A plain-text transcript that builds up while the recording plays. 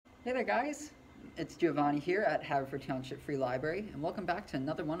Hey there, guys. It's Giovanni here at Haverford Township Free Library, and welcome back to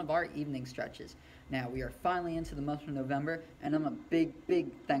another one of our evening stretches. Now, we are finally into the month of November, and I'm a big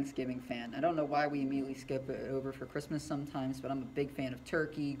Thanksgiving fan. I don't know why we immediately skip it over for Christmas sometimes, but I'm a big fan of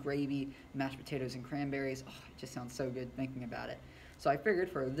turkey, gravy, mashed potatoes, and cranberries. Oh, it just sounds so good thinking about it. So I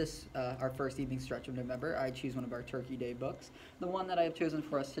figured for this, our first evening stretch of November, I'd choose one of our Turkey Day books. The one that I have chosen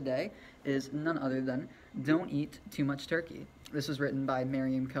for us today is none other than Don't Eat Too Much Turkey. This was written by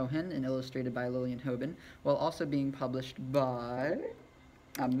Miriam Cohen and illustrated by Lillian Hoban, while also being published by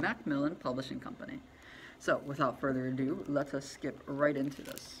Macmillan Publishing Company. So, without further ado, let us skip right into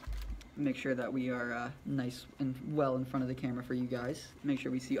this. Make sure that we are nice and well in front of the camera for you guys. Make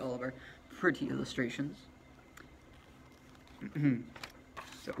sure we see all of our pretty illustrations.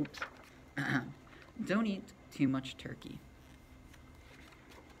 So, oops. Don't eat too much turkey.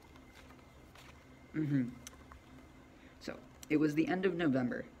 So, it was the end of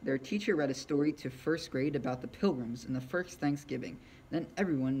November. Their teacher read a story to first grade about the Pilgrims in the first Thanksgiving. Then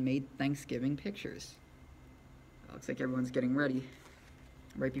everyone made Thanksgiving pictures. Looks like everyone's getting ready.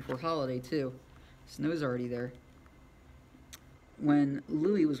 Right before holiday, too. Snow's already there. When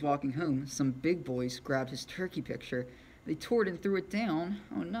Louis was walking home, some big boys grabbed his turkey picture. They tore it and threw it down.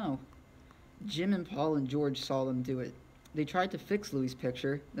 Oh no. Jim and Paul and George saw them do it. They tried to fix Louis'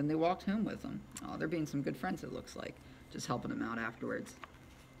 picture, then they walked home with him. Oh, they're being some good friends, it looks like. Just helping him out afterwards.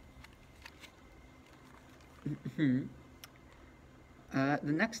 The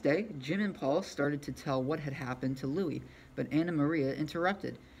next day, Jim and Paul started to tell what had happened to Louis, but Anna Maria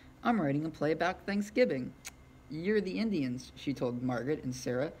interrupted. I'm writing a play about Thanksgiving. You're the Indians, she told Margaret and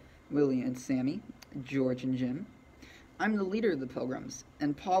Sarah, Willie and Sammy, George and Jim. I'm the leader of the Pilgrims,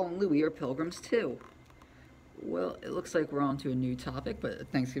 and Paul and Louie are Pilgrims too. Well, it looks like we're on to a new topic, but a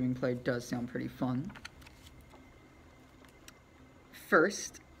Thanksgiving play does sound pretty fun.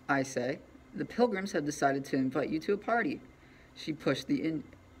 First, I say, the Pilgrims have decided to invite you to a party. She pushed the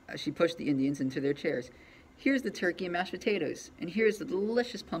Indians into their chairs. Here's the turkey and mashed potatoes, and here's the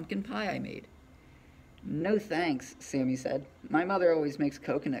delicious pumpkin pie I made. No thanks, Sammy said. My mother always makes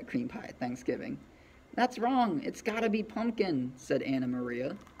coconut cream pie at Thanksgiving. That's wrong. It's gotta be pumpkin, said Anna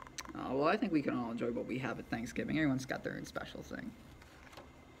Maria. Oh, well, I think we can all enjoy what we have at Thanksgiving. Everyone's got their own special thing.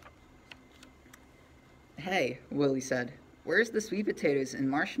 Hey, Willie said. Where's the sweet potatoes and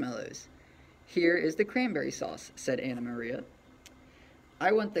marshmallows? Here is the cranberry sauce, said Anna Maria.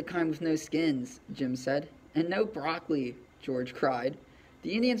 I want the kind with no skins, Jim said. And no broccoli, George cried.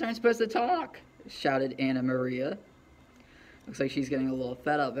 The Indians aren't supposed to talk, shouted Anna Maria. Looks like she's getting a little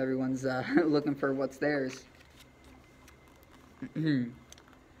fed up. Everyone's looking for what's theirs.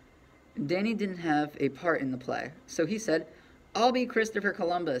 Danny didn't have a part in the play, so he said, I'll be Christopher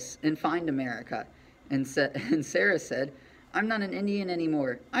Columbus and find America. And Sarah said, I'm not an Indian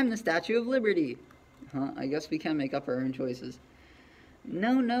anymore. I'm the Statue of Liberty. I guess we can make up our own choices.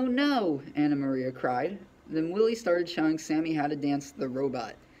 No, Anna Maria cried. Then Willie started showing Sammy how to dance the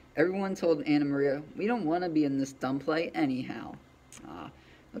robot. Everyone told Anna Maria, we don't want to be in this dumb play anyhow.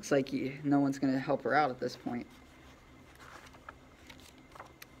 Looks like no one's going to help her out at this point.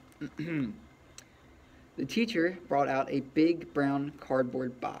 The teacher brought out a big brown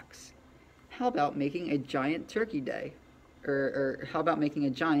cardboard box. How about making a giant turkey day? Or how about making a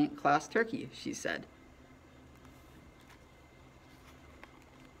giant class turkey, she said.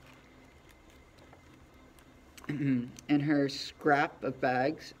 In her scrap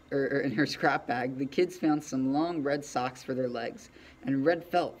bag, the kids found some long red socks for their legs and red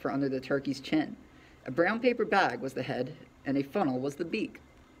felt for under the turkey's chin. A brown paper bag was the head, and a funnel was the beak.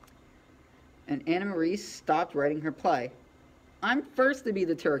 And Anna Marie stopped writing her play. I'm first to be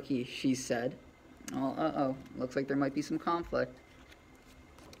the turkey, she said. Oh, uh-oh. Looks like there might be some conflict.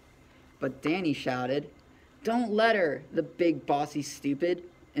 But Danny shouted, Don't let her, the big bossy stupid.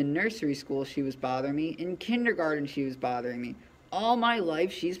 In nursery school, she was bothering me. In kindergarten, she was bothering me. All my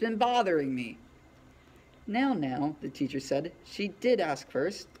life, she's been bothering me. Now, the teacher said, she did ask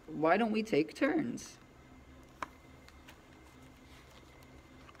first. Why don't we take turns?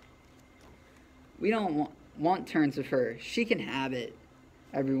 We don't want turns with her. She can have it.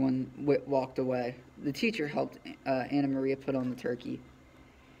 Everyone walked away. The teacher helped Anna Maria put on the turkey.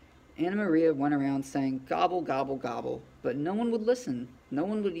 Anna Maria went around saying, gobble, gobble, gobble, but no one would listen. No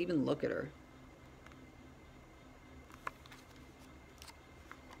one would even look at her.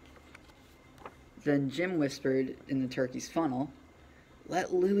 Then Jim whispered in the turkey's funnel,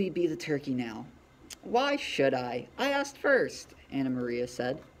 Let Louie be the turkey now. Why should I? I asked first, Anna Maria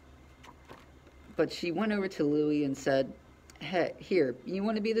said. But she went over to Louie and said, Hey, here, you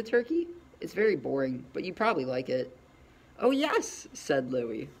want to be the turkey? It's very boring, but you probably like it. Oh yes, said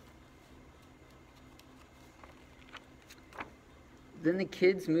Louie. Then the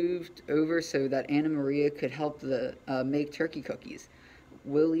kids moved over so that Anna Maria could help make turkey cookies.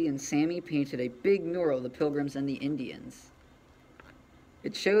 Willie and Sammy painted a big mural of the Pilgrims and the Indians.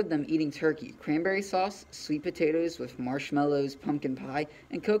 It showed them eating turkey, cranberry sauce, sweet potatoes with marshmallows, pumpkin pie,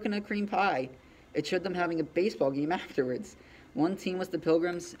 and coconut cream pie. It showed them having a baseball game afterwards. One team was the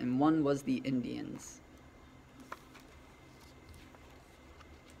Pilgrims and one was the Indians.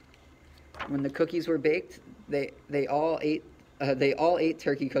 When the cookies were baked, they all ate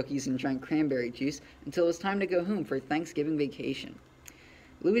turkey cookies and drank cranberry juice until it was time to go home for Thanksgiving vacation.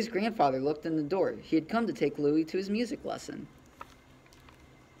 Louie's grandfather looked in the door. He had come to take Louie to his music lesson.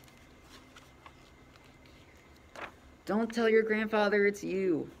 "Don't tell your grandfather it's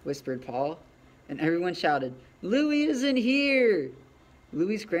you," whispered Paul, and everyone shouted, "Louie isn't here!"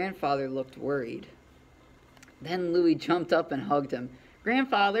 Louie's grandfather looked worried. Then Louie jumped up and hugged him.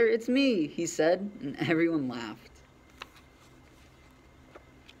 "Grandfather, it's me," he said, and everyone laughed.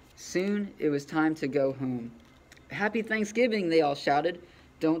 Soon it was time to go home. "Happy Thanksgiving," they all shouted.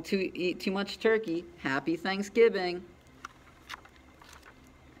 "Don't eat too much turkey. Happy Thanksgiving."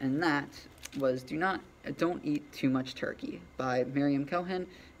 And that was Don't Eat Too Much Turkey by Miriam Cohen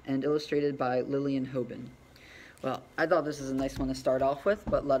and illustrated by Lillian Hoban. Well, I thought this is a nice one to start off with,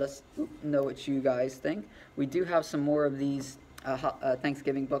 but let us know what you guys think. We do have some more of these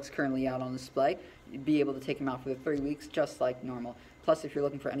Thanksgiving books currently out on display. You'd be able to take them out for the 3 weeks just like normal. Plus, if you're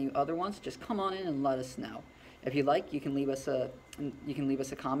looking for any other ones, just come on in and let us know. If you like, you can leave us a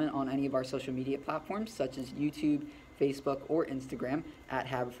comment on any of our social media platforms, such as YouTube, Facebook, or Instagram at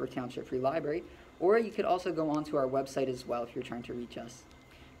Haverford Township Free Library, or you could also go onto our website as well if you're trying to reach us.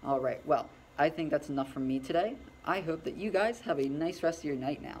 All right, well, I think that's enough from me today. I hope that you guys have a nice rest of your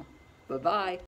night now. Bye-bye.